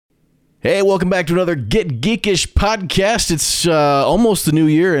Hey, welcome back to another Get Geekish podcast. It's almost the new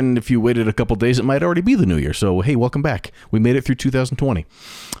year, and if you waited a couple days, it might already be the new year. So, hey, welcome back. We made it through 2020.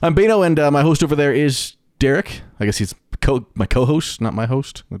 I'm Bano, and my host over there is Derek. I guess he's my co-host, not my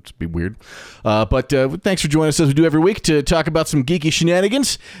host. That'd be weird. But thanks for joining us as we do every week to talk about some geeky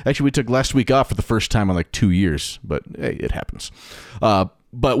shenanigans. Actually, we took last week off for the first time in like 2 years, but hey, it happens.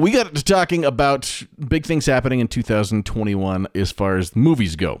 But we got to talking about big things happening in 2021 as far as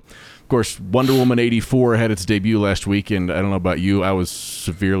movies go. Of course, Wonder Woman 84 had its debut last week, and I don't know about you, I was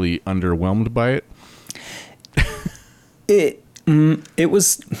severely underwhelmed by it. It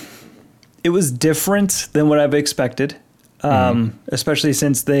was different than what I've expected, especially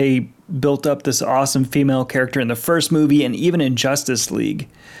since they built up this awesome female character in the first movie, and even in Justice League,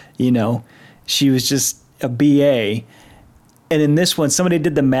 you know, she was just a BA. And in this one, somebody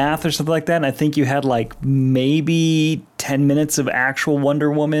did the math or something like that, and I think you had like maybe 10 minutes of actual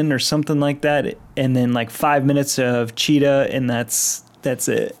Wonder Woman or something like that, and then like 5 minutes of Cheetah, and that's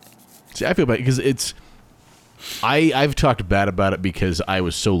it. See, I feel bad because I've talked bad about it because I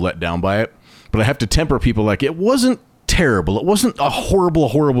was so let down by it, but I have to temper people like it wasn't terrible. It wasn't a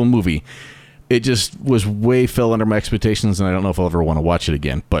horrible movie. It just fell under my expectations, and I don't know if I'll ever want to watch it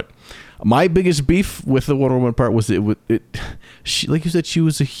again, but my biggest beef with the Wonder Woman part was she, like you said, she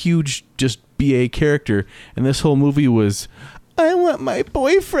was a huge just BA character, and this whole movie was, I want my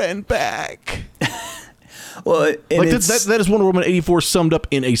boyfriend back. Well, like that is Wonder Woman 84 summed up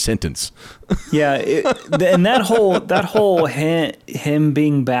in a sentence. Yeah, and that whole him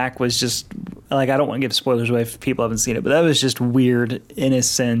being back was just like, I don't want to give spoilers away if people haven't seen it, but that was just weird in a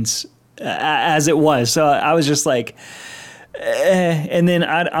sense, as it was. So I was just like. And then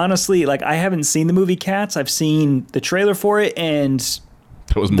I'd honestly, like, I haven't seen the movie Cats. I've seen the trailer for it, and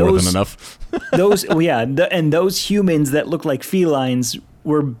that was more than enough. And those humans that look like felines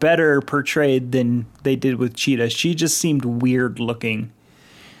were better portrayed than they did with Cheetah. She just seemed weird looking.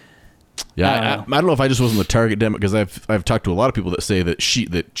 Yeah, I don't know if I just wasn't the target demo, because I've talked to a lot of people that say that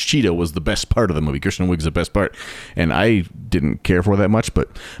Cheetah was the best part of the movie. Kristen Wiig's the best part, and I didn't care for that much.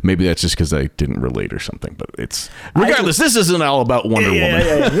 But maybe that's just because I didn't relate or something. But it's regardless. This isn't all about Wonder Woman.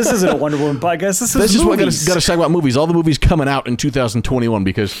 Yeah. This isn't a Wonder Woman podcast. This is just movies. What got to talk about movies. All the movies coming out in 2021,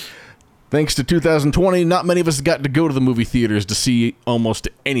 because thanks to 2020, not many of us got to go to the movie theaters to see almost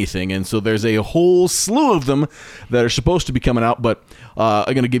anything. And so there's a whole slew of them that are supposed to be coming out. But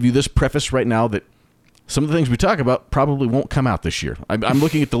I'm going to give you this preface right now that some of the things we talk about probably won't come out this year. I'm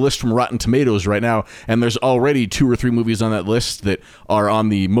looking at the list from Rotten Tomatoes right now, and there's already 2 or 3 movies on that list that are on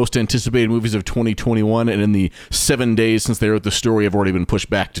the most anticipated movies of 2021. And in the 7 days since they wrote the story, have already been pushed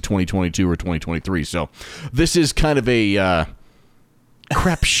back to 2022 or 2023. So this is kind of a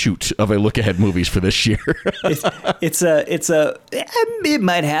crapshoot of a look ahead movies for this year. It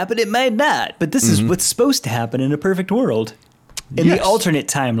might happen, it might not, but this is what's supposed to happen in a perfect world, in the alternate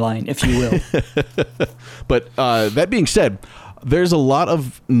timeline, if you will. But that being said, there's a lot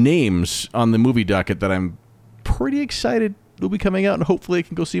of names on the movie docket that I'm pretty excited will be coming out, and hopefully I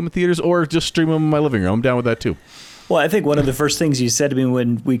can go see them in theaters or just stream them in my living room. I'm down with that too. Well, I think one of the first things you said to me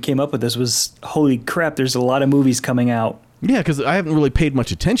when we came up with this was, holy crap, there's a lot of movies coming out. Yeah, because I haven't really paid much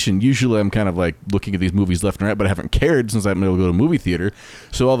attention. Usually I'm kind of like looking at these movies left and right, but I haven't cared since I haven't been able to go to a movie theater.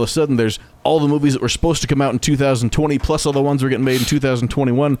 So all of a sudden there's all the movies that were supposed to come out in 2020, plus all the ones that are getting made in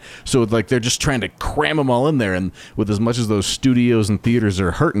 2021. So like they're just trying to cram them all in there. And with as much as those studios and theaters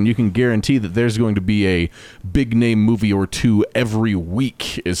are hurting, you can guarantee that there's going to be a big name movie or 2 every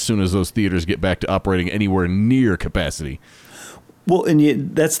week as soon as those theaters get back to operating anywhere near capacity. Well,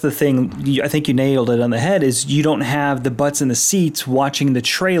 and that's the thing. I think you nailed it on the head, is you don't have the butts in the seats watching the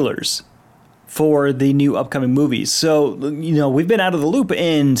trailers for the new upcoming movies. So, you know, we've been out of the loop,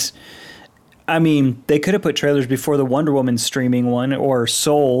 and I mean, they could have put trailers before the Wonder Woman streaming one or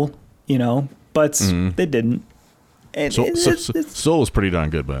Soul, you know, but they didn't. And Soul was pretty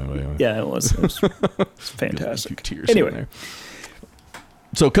darn good, by the way. Yeah, it was. It was fantastic. A few tears in there.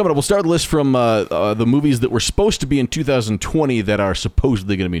 So coming up, we'll start the list from the movies that were supposed to be in 2020 that are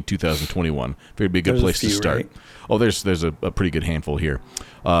supposedly going to be in 2021. Figured it'd be a good place to start. Right? Oh, there's a pretty good handful here.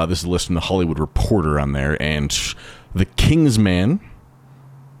 This is a list from the Hollywood Reporter on there, and The Kingsman,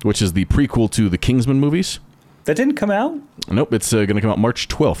 which is the prequel to the Kingsman movies. That didn't come out? Nope, it's going to come out March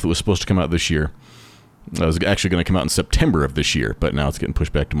 12th. It was supposed to come out this year. It was actually going to come out in September of this year, but now it's getting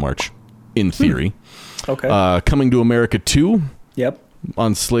pushed back to March, in theory. Okay. Coming to America 2. Yep.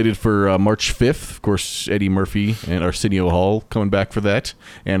 On slated for March 5th. Of course, Eddie Murphy and Arsenio Hall coming back for that.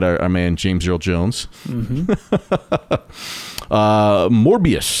 And our man James Earl Jones.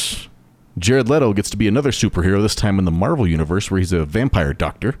 Morbius. Jared Leto gets to be another superhero, this time in the Marvel Universe, where he's a vampire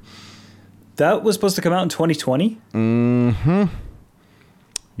doctor. That was supposed to come out in 2020?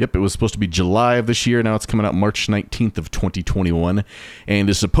 Yep, it was supposed to be July of this year. Now it's coming out March 19th of 2021 and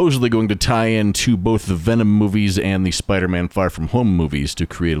is supposedly going to tie into both the Venom movies and the Spider-Man Far From Home movies to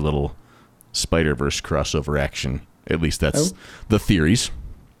create a little Spider-Verse crossover action. At least that's the theories.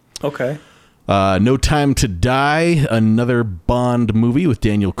 Okay. No Time to Die, another Bond movie with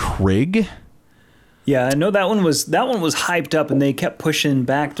Daniel Craig. Yeah, I know that one was hyped up, and they kept pushing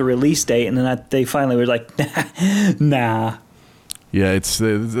back the release date, and then they finally were like, nah. Yeah, it's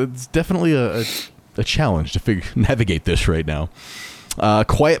definitely a challenge to navigate this right now.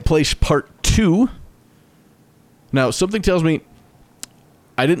 Quiet Place Part 2. Now, something tells me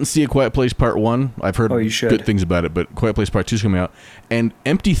I didn't see A Quiet Place Part 1. I've heard good things about it, but Quiet Place Part 2 is coming out. And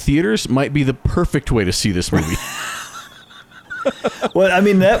empty theaters might be the perfect way to see this movie. Well, I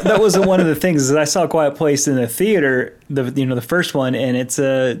mean, that was one of the things is I saw Quiet Place in the theater, the first one, and it's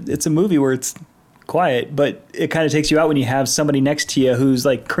a movie where it's quiet, but it kind of takes you out when you have somebody next to you who's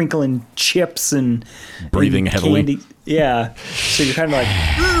like crinkling chips and breathing heavily. Candy. Yeah, so you're kind of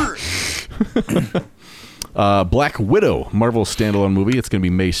like. Black Widow, Marvel standalone movie. It's going to be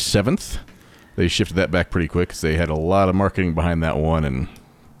May 7th. They shifted that back pretty quick because they had a lot of marketing behind that one, and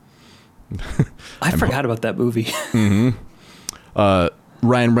I forgot about that movie.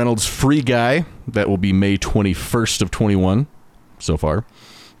 Ryan Reynolds' Free Guy, that will be May 21st of 21 so far.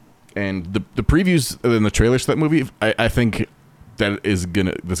 And the previews and the trailers for that movie, I think that's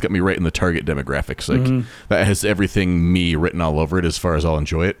got me right in the target demographics. Like that has everything me written all over it as far as I'll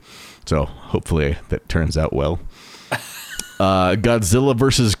enjoy it. So hopefully that turns out well. Godzilla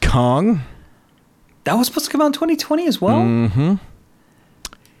vs. Kong. That was supposed to come out in 2020 as well?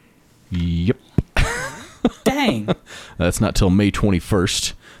 Yep. Dang. That's not till May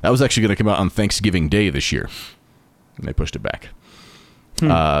 21st. That was actually going to come out on Thanksgiving Day this year. And they pushed it back.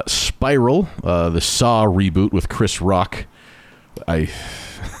 Spiral, the Saw reboot with Chris Rock. I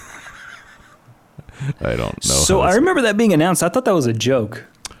don't know. So I remember that being announced. I thought that was a joke.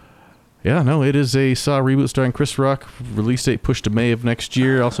 Yeah, no, it is a Saw reboot starring Chris Rock. Release date pushed to May of next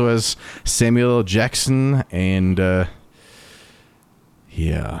year. Also has Samuel L. Jackson and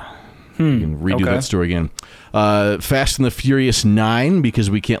you can redo that story again. Fast and the Furious 9, because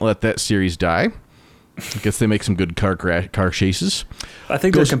we can't let that series die. I guess they make some good car chases. I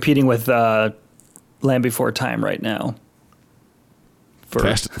think they're competing with Land Before Time right now.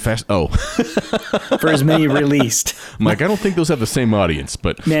 Fast. For as many released. Mike, I don't think those have the same audience,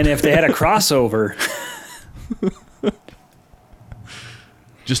 but man, if they had a crossover.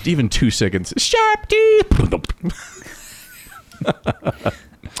 Just even 2 seconds. Sharp teeth.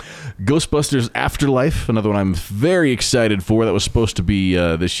 Ghostbusters Afterlife, another one I'm very excited for. That was supposed to be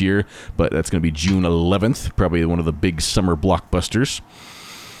this year, but that's going to be June 11th. Probably one of the big summer blockbusters.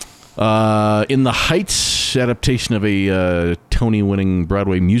 In the Heights, adaptation of a Tony-winning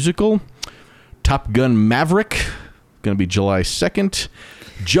Broadway musical. Top Gun Maverick, going to be July 2nd.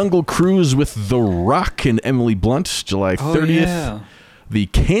 Jungle Cruise with The Rock and Emily Blunt, July 30th. Yeah. The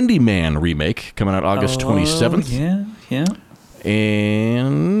Candyman remake, coming out August 27th. Yeah.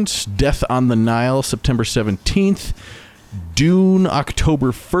 And Death on the Nile, September 17th. Dune,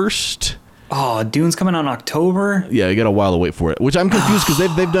 October 1st. Oh, Dune's coming out in October? Yeah, you got a while to wait for it. Which I'm confused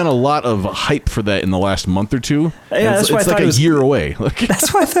because they've done a lot of hype for that in the last month or two. Yeah, that's why I thought it was a year away.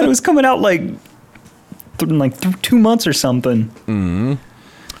 That's why I thought it was coming out in 2 months or something.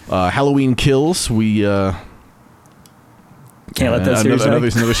 Halloween Kills. We can't let that series go.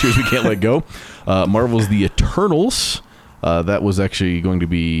 Another series we can't let go. Marvel's The Eternals. That was actually going to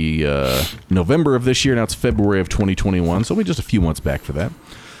be November of this year. Now it's February of 2021, so we're just a few months back for that.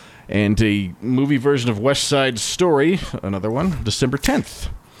 And a movie version of West Side Story, another one, December 10th.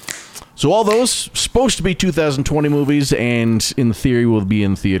 So all those supposed to be 2020 movies, and in theory will be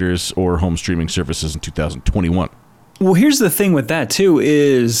in theaters or home streaming services in 2021. Well, here's the thing with that, too,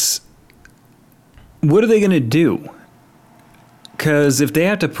 is what are they going to do? Because if they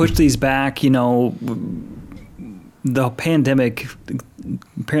have to push these back, the pandemic,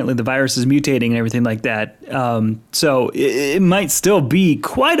 apparently the virus is mutating and everything like that. So it might still be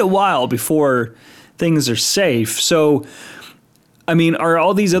quite a while before things are safe. So, I mean, are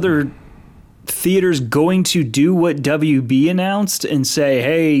all these other theaters going to do what WB announced and say,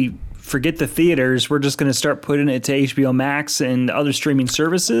 hey, forget the theaters, we're just going to start putting it to HBO Max and other streaming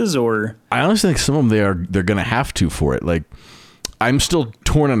services? Or I honestly think some of them they're going to have to for it. Like, I'm still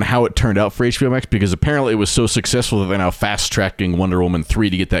torn on how it turned out for HBO Max because apparently it was so successful that they're now fast-tracking Wonder Woman 3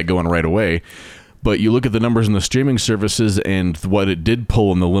 to get that going right away. But you look at the numbers in the streaming services and what it did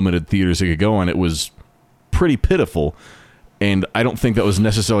pull in the limited theaters it could go on, it was pretty pitiful. And I don't think that was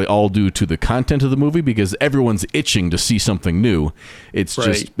necessarily all due to the content of the movie, because everyone's itching to see something new. It's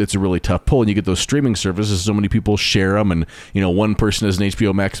just, it's a really tough pull. And you get those streaming services, so many people share them. And, one person has an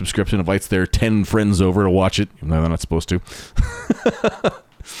HBO Max subscription, invites their 10 friends over to watch it. No, they're not supposed to.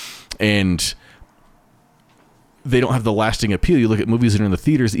 And they don't have the lasting appeal. You look at movies that are in the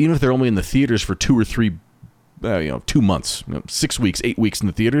theaters, even if they're only in the theaters for 2 or 3 2 months, 6 weeks, 8 weeks in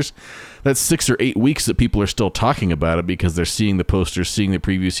the theaters. That's 6 or 8 weeks that people are still talking about it because they're seeing the posters, seeing the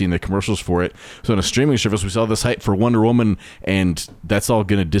previews, seeing the commercials for it. So on a streaming service, we saw this hype for Wonder Woman, and that's all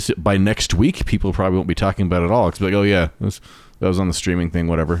going to by next week. People probably won't be talking about it at all. It's like, oh yeah, that was on the streaming thing,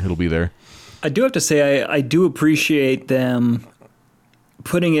 whatever. It'll be there. I do have to say, I do appreciate them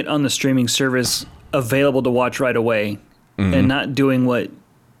putting it on the streaming service available to watch right away, and not doing what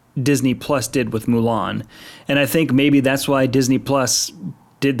Disney Plus did with Mulan. And I think maybe that's why Disney Plus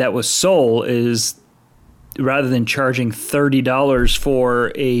did that with Soul, is rather than charging $30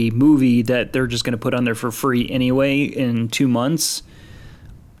 for a movie that they're just going to put on there for free anyway in 2 months,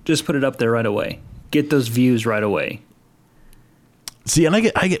 just put it up there right away. Get those views right away. See, and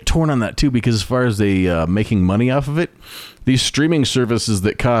I get torn on that too, because as far as they making money off of it, these streaming services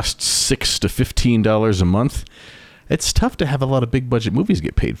that cost $6 to $15 a month, it's tough to have a lot of big budget movies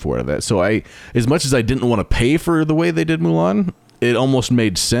get paid for out of that. So as much as I didn't want to pay for the way they did Mulan, it almost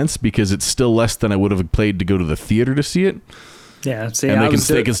made sense because it's still less than I would have paid to go to the theater to see it. Yeah, see, and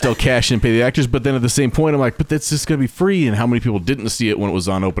they can still cash in and pay the actors, but then at the same point, I'm like, but that's just going to be free. And how many people didn't see it when it was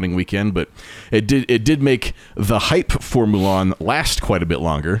on opening weekend? But it did make the hype for Mulan last quite a bit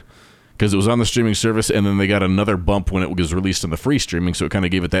longer, because it was on the streaming service, and then they got another bump when it was released on the free streaming, so it kind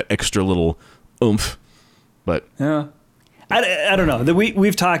of gave it that extra little oomph. But yeah, I don't know.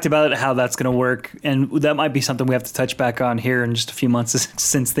 We've talked about how that's going to work, and that might be something we have to touch back on here in just a few months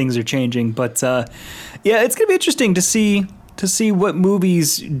since things are changing. But yeah, it's going to be interesting to see what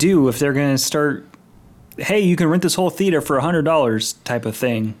movies do, if they're going to start, hey, you can rent this whole theater for $100 type of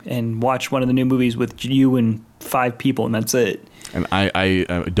thing and watch one of the new movies with you and 5 people, and that's it. And I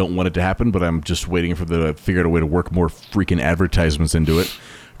don't want it to happen, but I'm just waiting for them to figure out a way to work more freaking advertisements into it.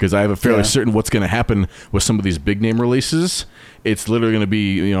 Because I have a fairly certain what's going to happen with some of these big name releases. It's literally going to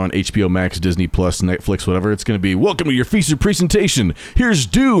be, on HBO Max, Disney Plus, Netflix, whatever. It's going to be, welcome to your featured presentation. Here's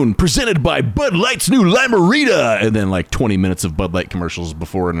Dune, presented by Bud Light's new Lime-A-Rita. And then like 20 minutes of Bud Light commercials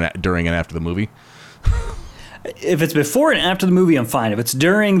before and during and after the movie. If it's before and after the movie, I'm fine. If it's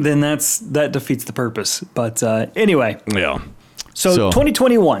during, then that defeats the purpose. But anyway. Yeah. So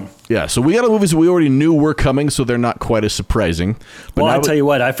 2021. Yeah, so we got movies that we already knew were coming, so they're not quite as surprising. But well, I'll tell you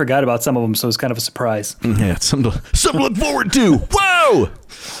what, I forgot about some of them, so it's kind of a surprise. Yeah, it's something to look forward to. Whoa!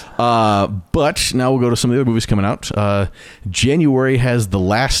 But now we'll go to some of the other movies coming out. January has The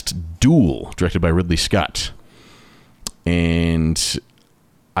Last Duel, directed by Ridley Scott. And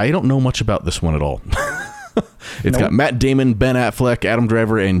I don't know much about this one at all. It's got Matt Damon, Ben Affleck, Adam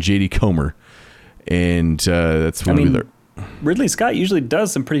Driver, and J.D. Comer. And that's one of the... Ridley Scott usually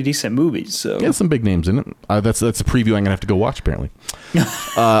does some pretty decent movies. So yeah, some big names in it. That's a preview I'm going to have to go watch, apparently.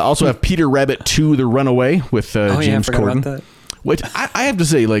 Also have Peter Rabbit 2, The Runaway, with James Corden. About that. Which I have to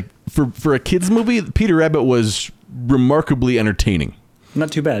say, like, for a kid's movie, Peter Rabbit was remarkably entertaining.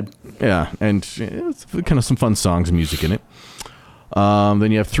 Not too bad. Yeah, and it's kind of some fun songs and music in it.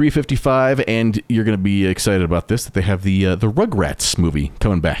 Then you have 355, and you're going to be excited about this, that they have the Rugrats movie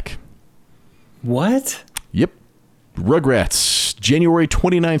coming back. What? Yep. Rugrats, January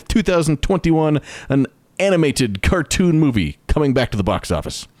 29th, 2021, an animated cartoon movie coming back to the box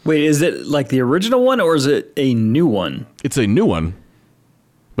office. Wait, is it like the original one, or is it a new one? It's a new one,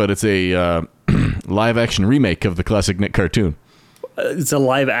 but it's a live-action remake of the classic Nick cartoon. It's a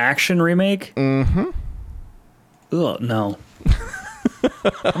live-action remake? Mm-hmm. Oh, no.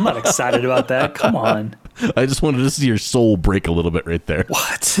 I'm not excited about that. Come on. I just wanted to see your soul break a little bit right there.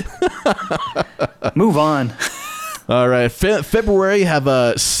 What? Move on. All right. February, you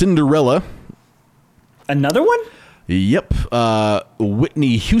have Cinderella. Another one? Yep.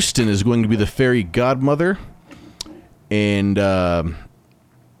 Whitney Houston is going to be the fairy godmother. And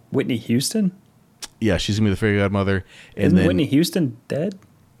Whitney Houston? Yeah, she's going to be the fairy godmother. And Isn't Whitney Houston dead?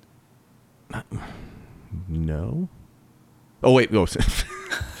 No. Oh, wait. No. It's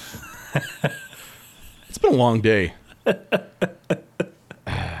been a long day.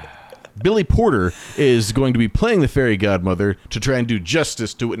 Billy Porter is going to be playing the fairy godmother to try and do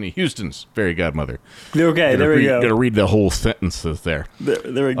justice to Whitney Houston's fairy godmother. Okay, there we go. Got to read the whole sentences there.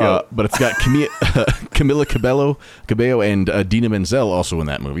 There we go. But it's got Camila Cabello and Dina Menzel also in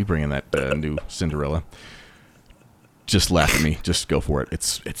that movie, bringing that new Cinderella. Just laugh at me. Just go for it.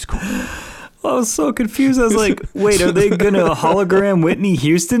 It's cool. I was so confused. I was like, wait, are they going to hologram Whitney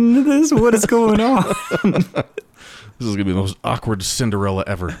Houston into this? What is going on? This is going to be the most awkward Cinderella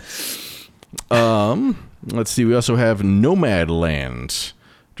ever. Let's see. We also have Nomadland,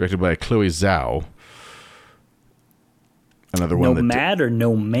 directed by Chloe Zhao. Another one. Nomad or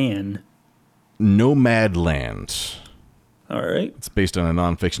No Man? Nomadland. All right. It's based on a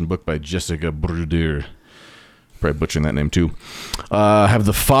nonfiction book by Jessica Bruder. Probably butchering that name too. Have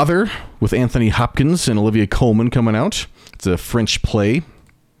The Father with Anthony Hopkins and Olivia Colman coming out. It's a French play.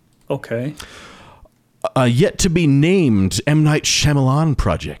 Okay. Yet to be named M. Night Shyamalan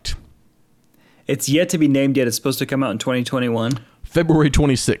project. It's yet to be named yet. It's supposed to come out in 2021. February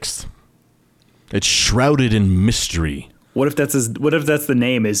 26th. It's shrouded in mystery. What if that's the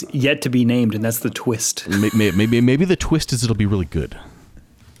name is yet to be named and that's the twist? Maybe the twist is it'll be really good.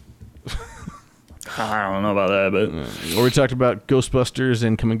 I don't know about that, but Or we talked about Ghostbusters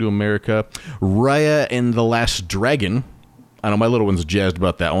and Coming to America. Raya and the Last Dragon. I know my little one's jazzed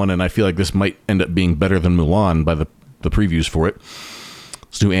about that one, and I feel like this might end up being better than Mulan by the previews for it.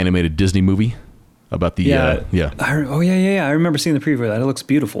 It's a new animated Disney movie about the I remember seeing the preview of that. It looks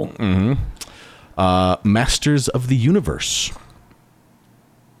beautiful. Masters of the Universe.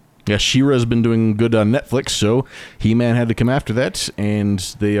 Yeah, She-Ra's been doing good on Netflix, so He-Man had to come after that, and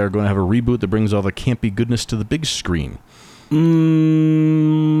they are going to have a reboot that brings all the campy goodness to the big screen.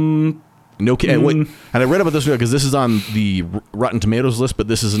 And I read about this because this is on the Rotten Tomatoes list, but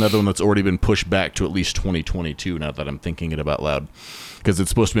this is another one that's already been pushed back to at least 2022, now that I'm thinking it about loud. Because it's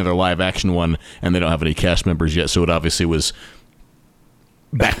supposed to be their live-action one, and they don't have any cast members yet, so it obviously was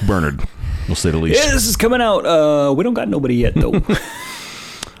backburnered, we'll say the least. Yeah, this is coming out. We don't got nobody yet, though.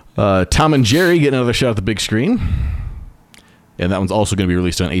 Tom and Jerry getting another shot at the big screen. And that one's also going to be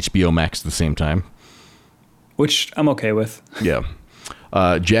released on HBO Max at the same time. Which I'm okay with. Yeah.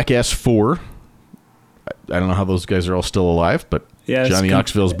 Jackass 4. I don't know how those guys are all still alive, but yeah, Johnny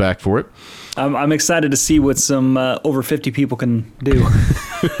Knoxville's back for it. I'm excited to see what some over 50 people can do.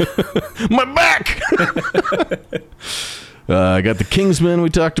 My back! I got The Kingsman we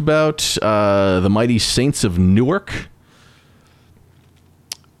talked about. The Mighty Saints of Newark.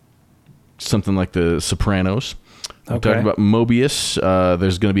 Something like The Sopranos. We talked about Mobius.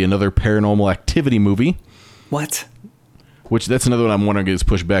 There's going to be another Paranormal Activity movie. What? Which, that's another one I'm wondering gets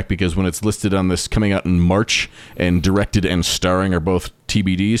pushed back, because when it's listed on this coming out in March and directed and starring are both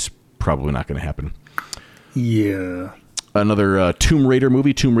TBDs, probably not going to happen. Yeah. Another Tomb Raider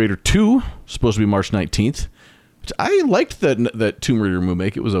movie, Tomb Raider 2, supposed to be March 19th. Which I liked that Tomb Raider movie.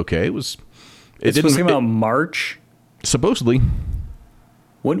 It was okay. It's supposed to come out March? Supposedly.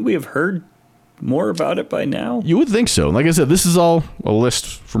 Wouldn't we have heard more about it by now? You would think so. Like I said, this is all a list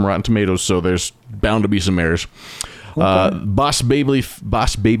from Rotten Tomatoes, so there's bound to be some errors. Okay. Boss Baby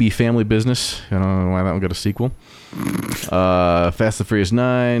Family Business. I don't know why that one got a sequel. Fast and Furious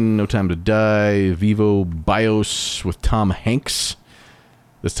 9, No Time to Die, Vivo Bios with Tom Hanks.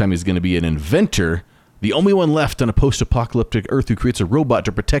 This time he's going to be an inventor, the only one left on a post-apocalyptic Earth who creates a robot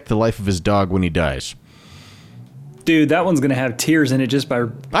to protect the life of his dog when he dies. Dude, that one's going to have tears in it just by...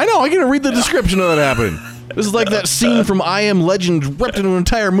 I know, I got to read the description of that happening. This is like that scene from I Am Legend ripped into an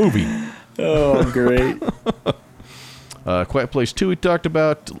entire movie. Oh, great. Quiet Place 2 we talked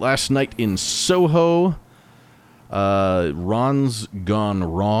about. Last Night in Soho. Ron's Gone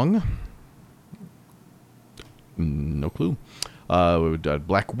Wrong. No clue. We did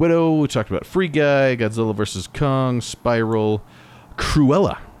Black Widow. We talked about Free Guy, Godzilla vs. Kong, Spiral,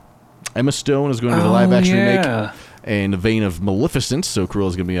 Cruella. Emma Stone is going to be the live-action remake in the vein of Maleficent, so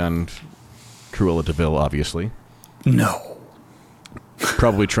Cruella's going to be on Cruella de Vil, obviously. No.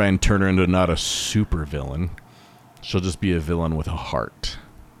 Probably try and turn her into not a super villain. She'll just be a villain with a heart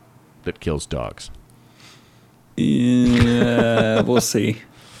that kills dogs. Yeah, we'll see.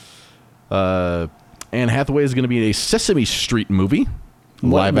 Anne Hathaway is going to be in a Sesame Street movie.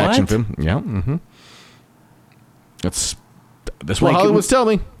 Live-action film. Yeah. Mm-hmm. That's what Hollywood's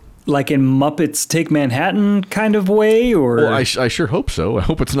telling me. Like in Muppets Take Manhattan kind of way? Or? Well, I sure hope so. I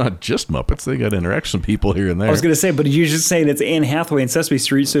hope it's not just Muppets. They got interaction people here and there. I was going to say, but you're just saying it's Anne Hathaway in Sesame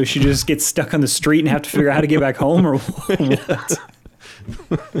Street, so she just gets stuck on the street and have to figure out how to get back home, or what?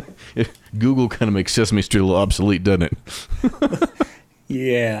 Google kind of makes Sesame Street a little obsolete, doesn't it?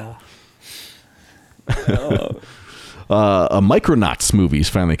 Yeah. A Micronauts movie is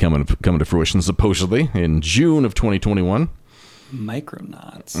finally coming to fruition, supposedly, in June of 2021.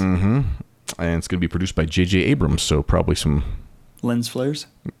 Micronauts. Mm-hmm. And it's going to be produced by J.J. Abrams, so probably some... Lens flares?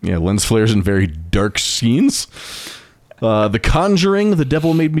 Yeah, lens flares and very dark scenes. The Conjuring, The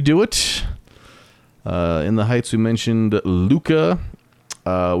Devil Made Me Do It. In the Heights, we mentioned Luca.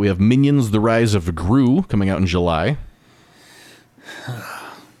 We have Minions: The Rise of Gru coming out in July.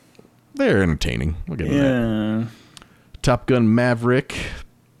 They're entertaining. We'll get into that. Top Gun: Maverick.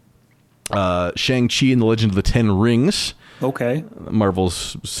 Shang-Chi and the Legend of the Ten Rings. Okay.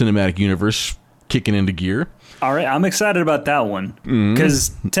 Marvel's cinematic universe kicking into gear. All right, I'm excited about that one.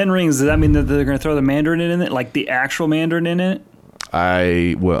 Because 10 Rings, does that mean that they're going to throw the Mandarin in it? Like the actual Mandarin in it?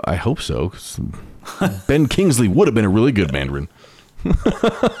 I hope so. 'Cause Ben Kingsley would have been a really good Mandarin.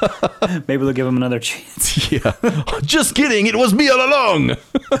 Maybe they'll give him another chance. Yeah. Just kidding. It was me all along.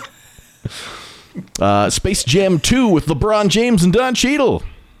 Space Jam 2 with LeBron James and Don Cheadle.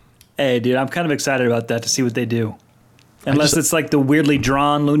 Hey, dude, I'm kind of excited about that to see what they do. Unless it's like the weirdly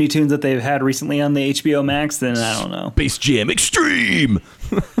drawn Looney Tunes that they've had recently on the HBO Max, then I don't know. Space Jam Extreme.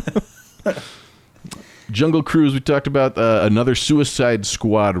 Jungle Cruise, we talked about another Suicide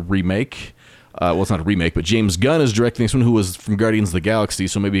Squad remake. Well, it's not a remake, but James Gunn is directing this one, who was from Guardians of the Galaxy,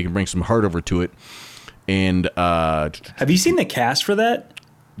 so maybe he can bring some heart over to it. And have you seen the cast for that?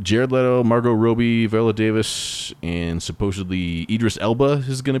 Jared Leto, Margot Robbie, Viola Davis, and supposedly Idris Elba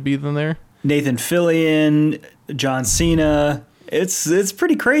is going to be in there. Nathan Fillion, John Cena. It's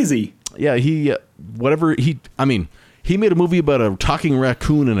pretty crazy. Yeah, he made a movie about a talking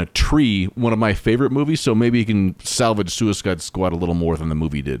raccoon in a tree, one of my favorite movies, so maybe he can salvage Suicide Squad a little more than the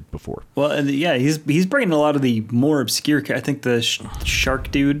movie did before. Well, and yeah, he's bringing a lot of the more obscure. I think the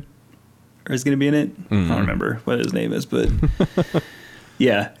shark dude is going to be in it. I don't remember what his name is, but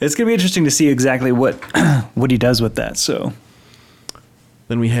yeah, it's going to be interesting to see exactly what he does with that. So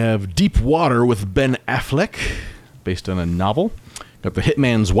then we have Deep Water with Ben Affleck, based on a novel. Got The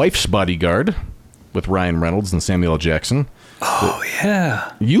Hitman's Wife's Bodyguard with Ryan Reynolds and Samuel L. Jackson. Oh,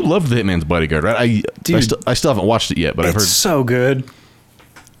 yeah. You love The Hitman's Bodyguard, right? I still haven't watched it yet, but I've heard... It's so good.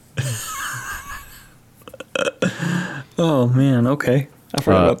 Oh, man, okay. I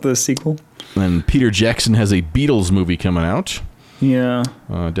forgot about the sequel. And Peter Jackson has a Beatles movie coming out. Yeah.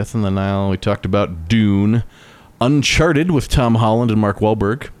 Death on the Nile. We talked about Dune. Uncharted with Tom Holland and Mark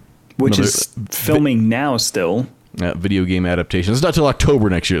Wahlberg. Which is filming now still. Video game adaptation. It's not till October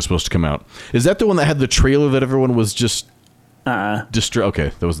next year it's supposed to come out. Is that the one that had the trailer that everyone was just...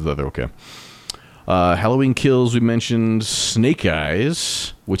 Okay, that was the other, okay. Halloween Kills, we mentioned. Snake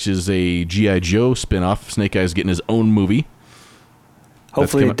Eyes, which is a G.I. Joe spinoff. Snake Eyes getting his own movie.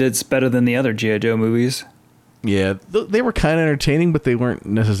 Hopefully it did better than the other G.I. Joe movies. Yeah, they were kind of entertaining, but they weren't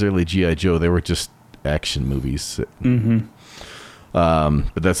necessarily G.I. Joe. They were just action movies. But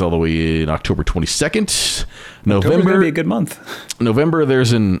that's all the way in October 22nd. November going to be a good month. November,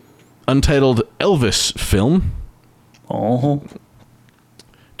 there's an untitled Elvis film. Oh.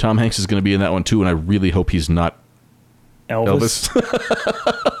 Tom Hanks is going to be in that one, too, and I really hope he's not Elvis.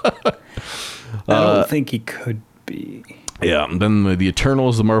 I don't think he could be. Yeah, and then the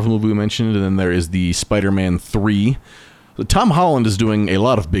Eternals, the Marvel movie we mentioned, and then there is the Spider-Man 3. So Tom Holland is doing a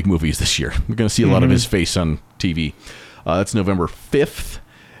lot of big movies this year. We're going to see a lot of his face on TV. That's November 5th.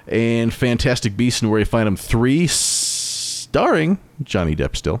 And Fantastic Beasts and Where You Find Them 3, starring Johnny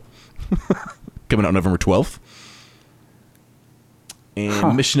Depp still. Coming out November 12th.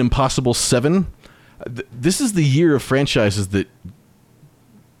 And Mission Impossible 7. This is the year of franchises that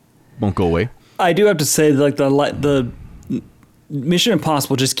won't go away. I do have to say, like, the Mission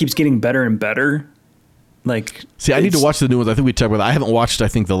Impossible just keeps getting better and better. Like, see, I need to watch the new ones. I think we talked about that. I haven't watched, I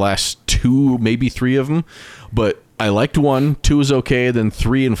think, the last 2, maybe 3 of them. But I liked 1. 2 was okay. Then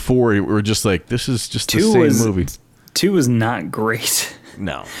 3 and 4 were just like, this is just the same movie. 2 was not great.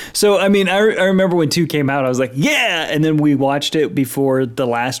 No. So, I mean, I remember when 2 came out, I was like, yeah! And then we watched it before the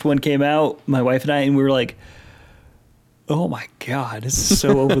last one came out, my wife and I, and we were like, oh my God, this is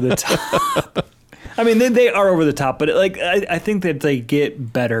so over the top. I mean, they are over the top, but I think that they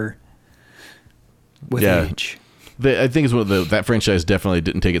get better with age. I think it's that franchise definitely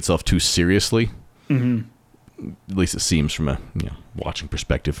didn't take itself too seriously. Mm-hmm. At least it seems from a watching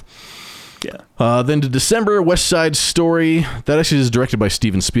perspective. Yeah. Then to December, West Side Story. That actually is directed by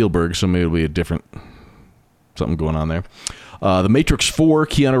Steven Spielberg, so maybe it'll be a different something going on there. The Matrix 4,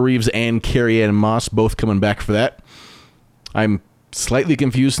 Keanu Reeves and Carrie-Anne Moss both coming back for that. I'm slightly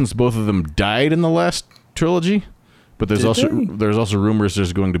confused since both of them died in the last trilogy, but there's also rumors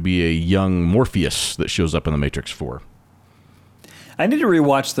there's going to be a young Morpheus that shows up in the Matrix 4. I need to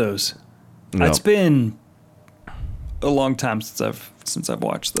rewatch those. No. It's been a long time since I've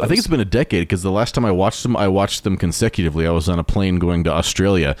watched those. I think it's been a decade because the last time I watched them consecutively. I was on a plane going to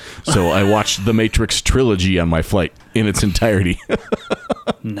Australia, so I watched the Matrix trilogy on my flight in its entirety.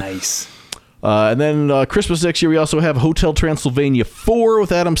 Nice. And then Christmas next year, we also have Hotel Transylvania 4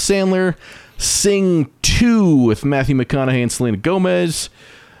 with Adam Sandler, Sing 2 with Matthew McConaughey and Selena Gomez.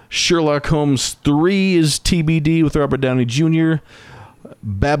 Sherlock Holmes 3 is TBD with Robert Downey Jr.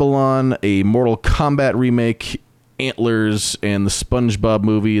 Babylon, a Mortal Kombat remake. Antlers and the SpongeBob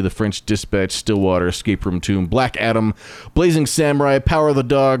movie, The French Dispatch, Stillwater, Escape from Tomb, Black Adam, Blazing Samurai, Power of the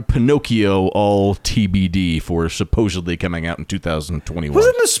Dog, Pinocchio, all TBD for supposedly coming out in 2021.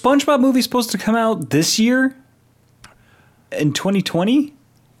 Wasn't the SpongeBob movie supposed to come out this year? In 2020?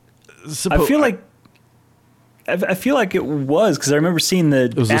 I feel like it was, because I remember seeing the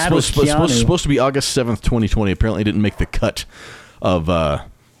it was ad with Keanu. supposed to be August 7th, 2020. Apparently it didn't make the cut of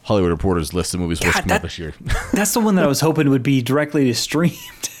Hollywood Reporter's list of movies supposed to come out this year. That's the one that I was hoping would be directly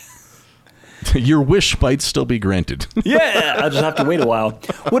streamed. Your wish might still be granted. Yeah, I'll just have to wait a while.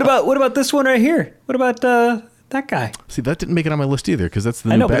 What about this one right here? What about that guy? See, that didn't make it on my list either, because that's the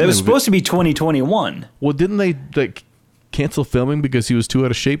new I know, but Batman it was movie. supposed to be 2021. Well, didn't they cancel filming because he was too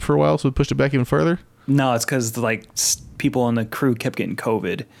out of shape for a while, so it pushed it back even further? No, it's because people on the crew kept getting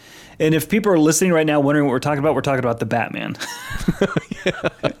COVID. And if people are listening right now wondering what we're talking about the Batman.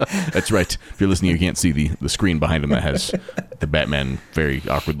 That's right. If you're listening, you can't see the screen behind him that has the Batman very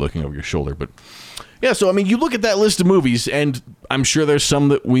awkward looking over your shoulder. But yeah, so I mean, you look at that list of movies, and I'm sure there's some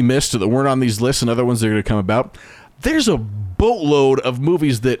that we missed that weren't on these lists and other ones that are going to come about. There's a boatload of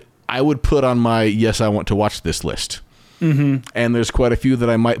movies that I would put on my yes, I want to watch this list. Mm-hmm. And there's quite a few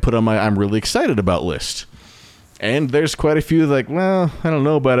that I might put on my I'm really excited about list. And there's quite a few like, well, I don't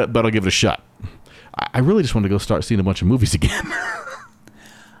know about it, but I'll give it a shot. I really just want to go start seeing a bunch of movies again.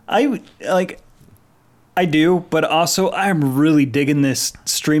 I do, but also I'm really digging this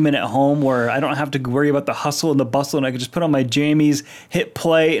streaming at home where I don't have to worry about the hustle and the bustle, and I can just put on my jammies, hit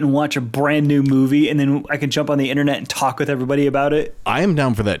play, and watch a brand new movie, and then I can jump on the internet and talk with everybody about it. I am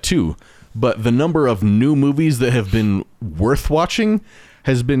down for that too, but the number of new movies that have been worth watching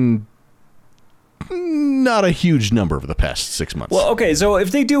has been not a huge number over the past 6 months. Well, okay, so if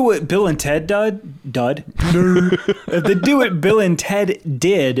they do what Bill and Ted did, if they do what Bill and Ted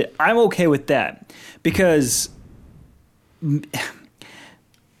did, I'm okay with that. Because,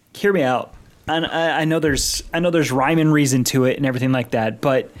 hear me out. And I know there's rhyme and reason to it and everything like that,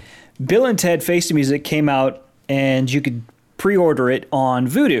 but Bill and Ted Face the Music came out and you could pre-order it on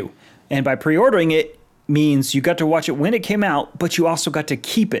Vudu. And by pre-ordering it means you got to watch it when it came out, but you also got to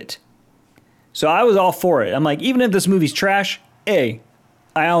keep it. So I was all for it. I'm like, even if this movie's trash, I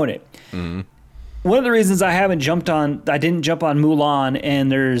own it. Mm-hmm. One of the reasons I didn't jump on Mulan and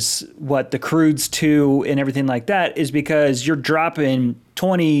there's The Croods 2 and everything like that is because you're dropping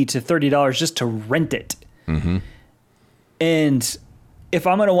 $20 to $30 just to rent it. Mm-hmm. And if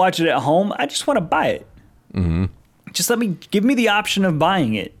I'm going to watch it at home, I just want to buy it. Mm-hmm. Just give me the option of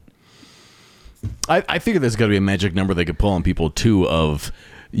buying it. I figure there's got to be a magic number they could pull on people too of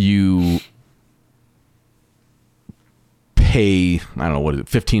you pay, I don't know, what is it,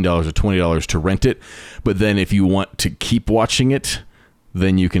 $15 or $20 to rent it, but then if you want to keep watching it,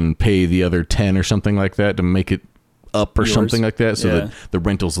 then you can pay the other 10 or something like that to make it up or something like that, so that the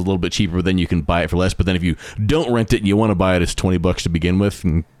rental's a little bit cheaper, but then you can buy it for less. But then if you don't rent it and you want to buy it, it's $20 to begin with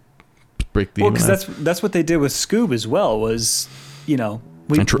and break the because that's what they did with Scoob as well, was, we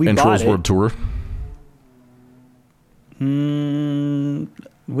bought Trolls it. World Tour. We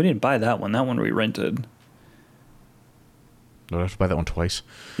didn't buy that one. That one we rented. Do I have to buy that one twice?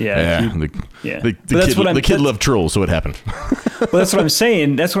 Yeah. The kid loved Trolls, so it happened. Well, that's what I'm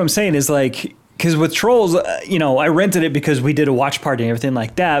saying. That's what I'm saying is because with Trolls, I rented it because we did a watch party and everything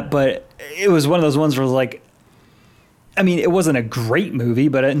like that, but it was one of those ones where it was it wasn't a great movie,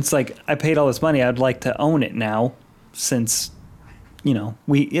 but it's I paid all this money. I'd like to own it now since,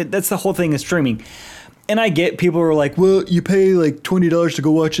 that's the whole thing of streaming. And I get people are like, well, you pay $20 to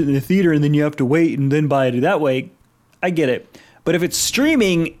go watch it in the theater and then you have to wait and then buy it that way. I get it. But if it's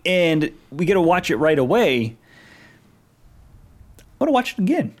streaming and we get to watch it right away, I want to watch it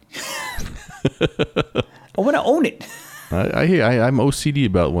again. I want to own it. I'm OCD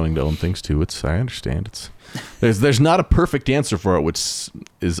about wanting to own things too. I understand. There's not a perfect answer for it, which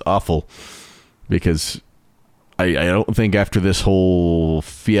is awful, because I don't think after this whole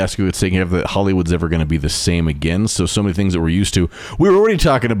fiasco it's taking that Hollywood's ever going to be the same again. So many things that we're used to. We were already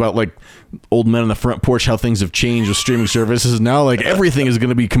talking about old men on the front porch, how things have changed with streaming services. Now everything is going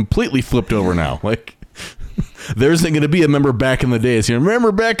to be completely flipped over now. There isn't going to be a member back in the day.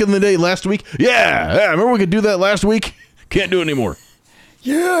 Remember back in the day last week? Yeah, remember we could do that last week? Can't do it anymore.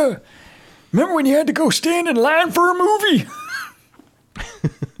 Yeah. Remember when you had to go stand in line for a movie?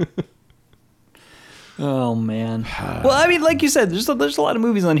 Oh man. Well, I mean, like you said, there's a lot of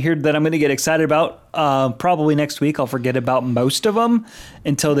movies on here that I'm going to get excited about. Probably next week I'll forget about most of them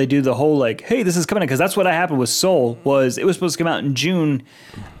until they do the whole like, hey, this is coming out, because that's what happened with Soul. Was it was supposed to come out in June.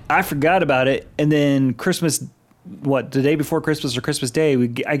 I forgot about it, and then Christmas, the day before Christmas or Christmas Day,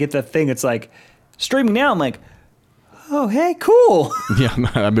 I get that thing. It's like streaming now. I'm like, oh, hey, cool. Yeah,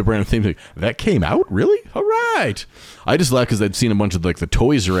 I've been brand new theme. That came out? Really? All right. I just laughed because I'd seen a bunch of like the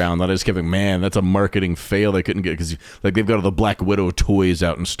toys around that I just kept thinking, man, that's a marketing fail. They couldn't get, because like they've got all the Black Widow toys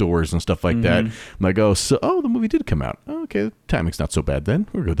out in stores and stuff like that. I'm like, oh, the movie did come out. Okay, timing's not so bad then.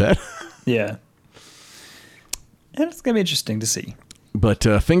 We're good with that. Yeah. And it's going to be interesting to see. But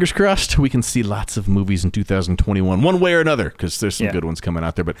fingers crossed, we can see lots of movies in 2021, one way or another, because there's some good ones coming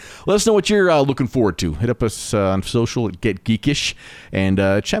out there. But let us know what you're looking forward to. Hit up us on social at Get Geekish, and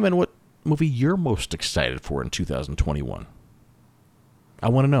chime in what movie you're most excited for in 2021. I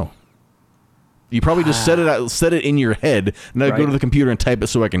want to know. You probably just said it in your head. Now go to the computer and type it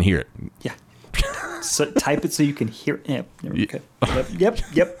so I can hear it. Yeah. So type it so you can hear it. Yep.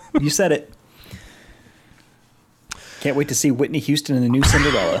 You said it. Can't wait to see Whitney Houston in the new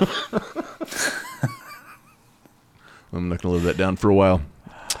Cinderella. I'm not going to live that down for a while.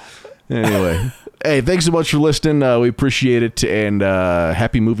 Anyway. Hey, thanks so much for listening. We appreciate it. And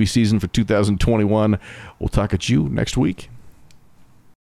happy movie season for 2021. We'll talk at you next week.